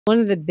One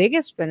of the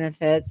biggest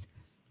benefits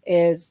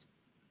is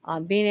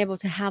being able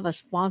to have a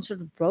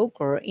sponsored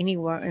broker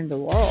anywhere in the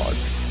world.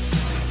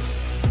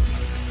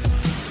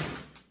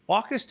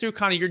 Walk us through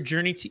kind of your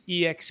journey to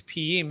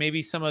eXp and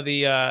maybe some of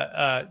the,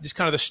 just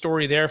kind of the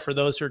story there for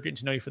those who are getting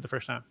to know you for the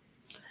first time.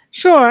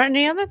 Sure. And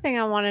the other thing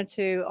I wanted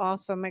to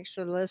also make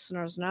sure the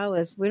listeners know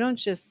is we don't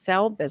just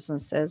sell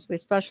businesses. We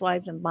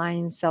specialize in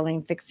buying,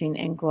 selling, fixing,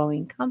 and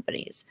growing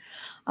companies.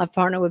 I've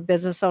partnered with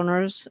business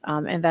owners,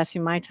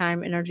 investing my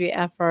time, energy,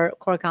 effort,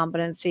 core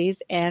competencies,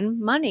 and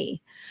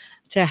money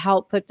to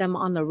help put them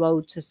on the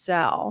road to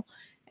sell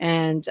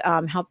and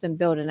help them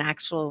build an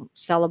actual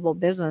sellable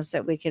business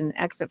that we can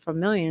exit for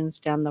millions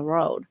down the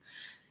road.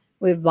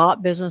 We've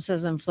bought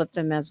businesses and flipped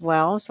them as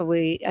well. So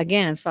we,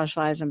 again,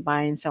 specialize in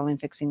buying, selling,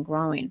 fixing,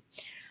 growing.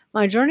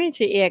 My journey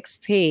to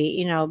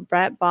eXp,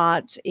 Brett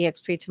bought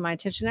eXp to my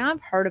attention. Now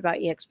I've heard about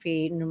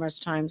eXp numerous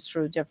times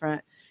through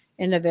different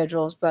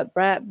individuals, but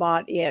Brett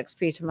bought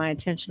eXp to my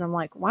attention. I'm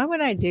like, why would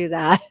I do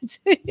that?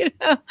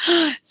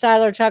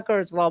 Seiler Tucker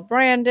is well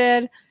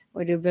branded.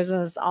 We do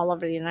business all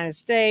over the United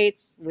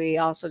States. We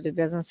also do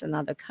business in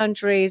other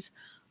countries.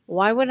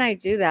 Why would I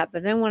do that?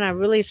 But then when I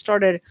really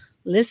started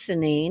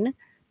listening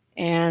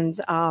and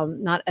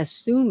not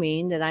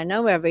assuming that I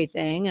know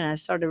everything, and I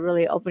started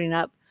really opening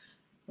up,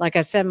 like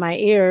I said, my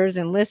ears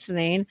and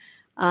listening,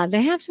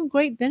 they have some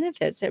great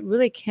benefits that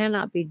really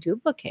cannot be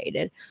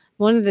duplicated.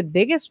 One of the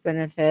biggest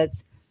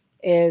benefits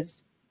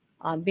is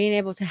being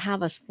able to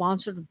have a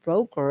sponsored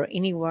broker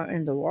anywhere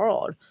in the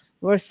world.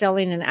 We're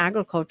selling an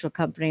agricultural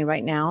company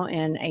right now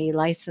in a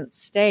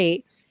licensed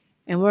state,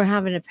 and we're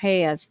having to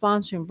pay a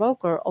sponsoring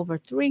broker over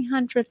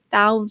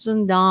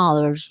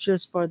 $300,000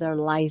 just for their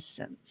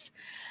license.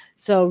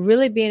 So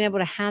really being able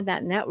to have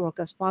that network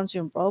of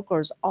sponsoring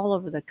brokers all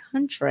over the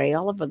country,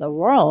 all over the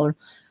world,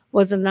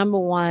 was the number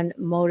one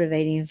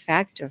motivating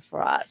factor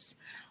for us.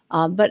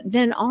 But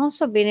then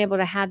also being able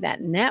to have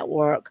that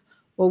network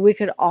where we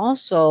could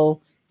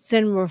also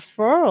send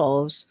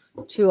referrals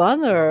to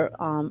other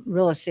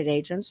real estate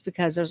agents,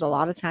 because there's a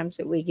lot of times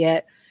that we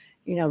get,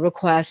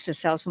 requests to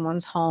sell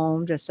someone's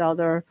home, to sell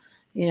their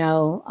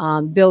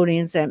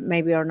buildings that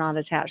maybe are not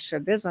attached to a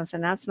business.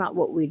 And that's not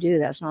what we do.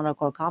 That's not our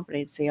core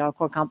competency. Our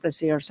core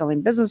competency are selling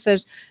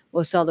businesses.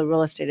 We'll sell the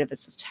real estate if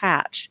it's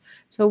attached.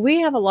 So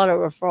we have a lot of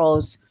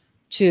referrals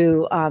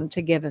to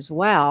give as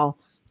well.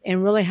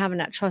 And really having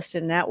that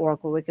trusted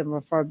network where we can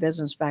refer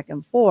business back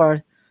and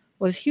forth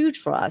was huge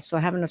for us. So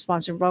having the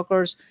sponsoring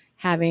brokers,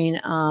 having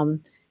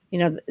the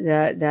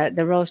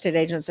real estate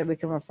agents that we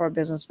can refer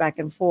business back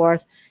and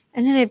forth.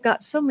 And then they've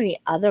got so many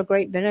other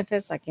great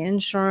benefits like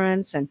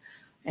insurance and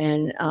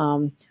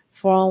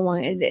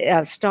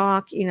 401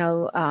 stock,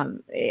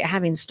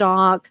 having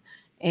stock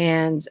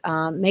and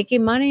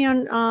making money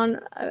on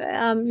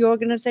your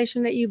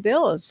organization that you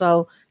build.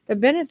 So the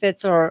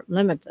benefits are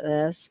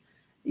limitless.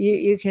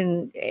 You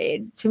can,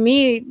 to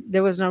me,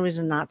 there was no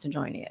reason not to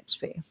join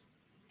eXp.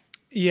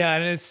 Yeah,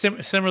 and it's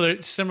similar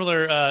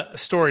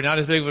story. Not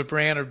as big of a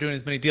brand or doing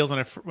as many deals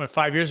when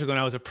 5 years ago when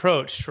I was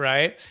approached,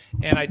 right?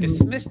 And I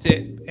dismissed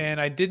it,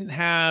 and I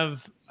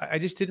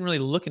just didn't really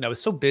look into it. I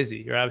was so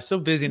busy, right? I was so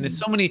busy, and there's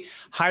so many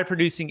high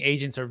producing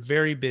agents are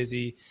very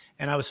busy.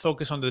 And I was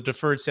focused on the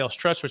Deferred Sales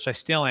Trust, which I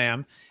still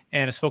am,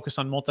 and it's focused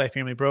on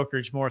multifamily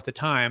brokerage more at the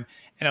time.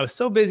 And I was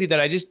so busy that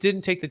I just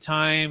didn't take the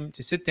time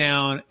to sit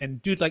down and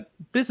do like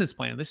business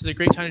planning. This is a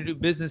great time to do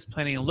business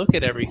planning and look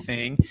at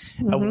everything,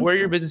 where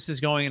your business is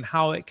going and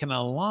how it can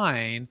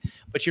align.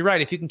 But you're right.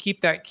 If you can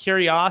keep that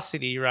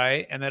curiosity,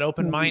 right, and that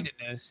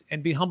open-mindedness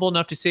and be humble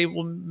enough to say,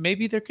 well,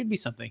 maybe there could be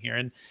something here.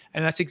 And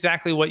that's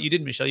exactly what you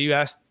did, Michelle. You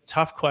asked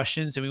tough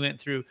questions, and we went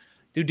through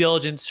due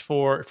diligence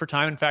for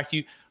time. In fact,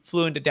 you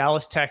flew into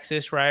Dallas,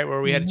 Texas, right,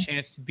 where we had a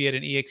chance to be at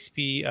an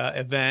eXp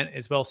event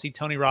as well, see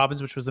Tony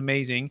Robbins, which was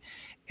amazing,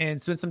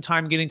 and spend some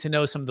time getting to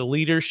know some of the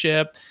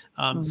leadership,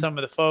 some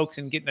of the folks,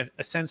 and getting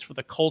a sense for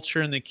the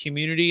culture and the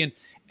community.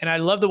 And I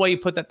love the way you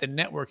put that, the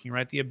networking,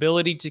 right, the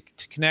ability to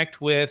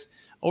connect with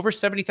over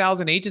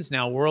 70,000 agents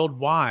now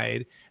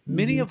worldwide,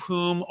 many of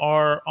whom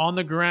are on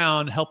the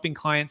ground helping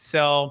clients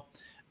sell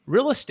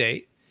real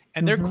estate.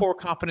 And their core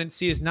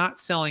competency is not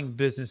selling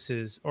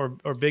businesses or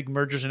big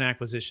mergers and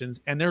acquisitions.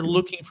 And they're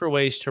looking for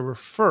ways to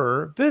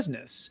refer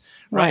business,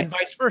 right? And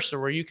vice versa,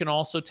 where you can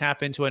also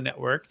tap into a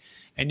network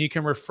and you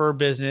can refer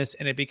business,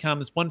 and it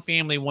becomes one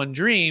family, one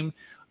dream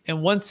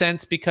in one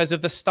sense because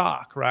of the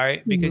stock,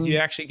 right? Because you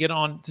actually get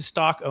on to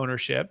stock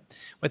ownership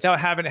without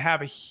having to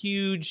have a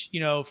huge,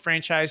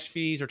 franchise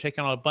fees or take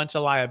on a bunch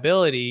of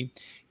liability.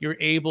 You're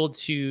able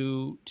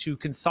to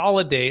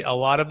consolidate a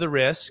lot of the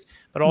risk,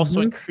 but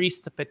also increase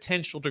the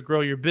potential to grow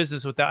your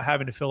business without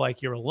having to feel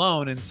like you're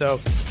alone. And so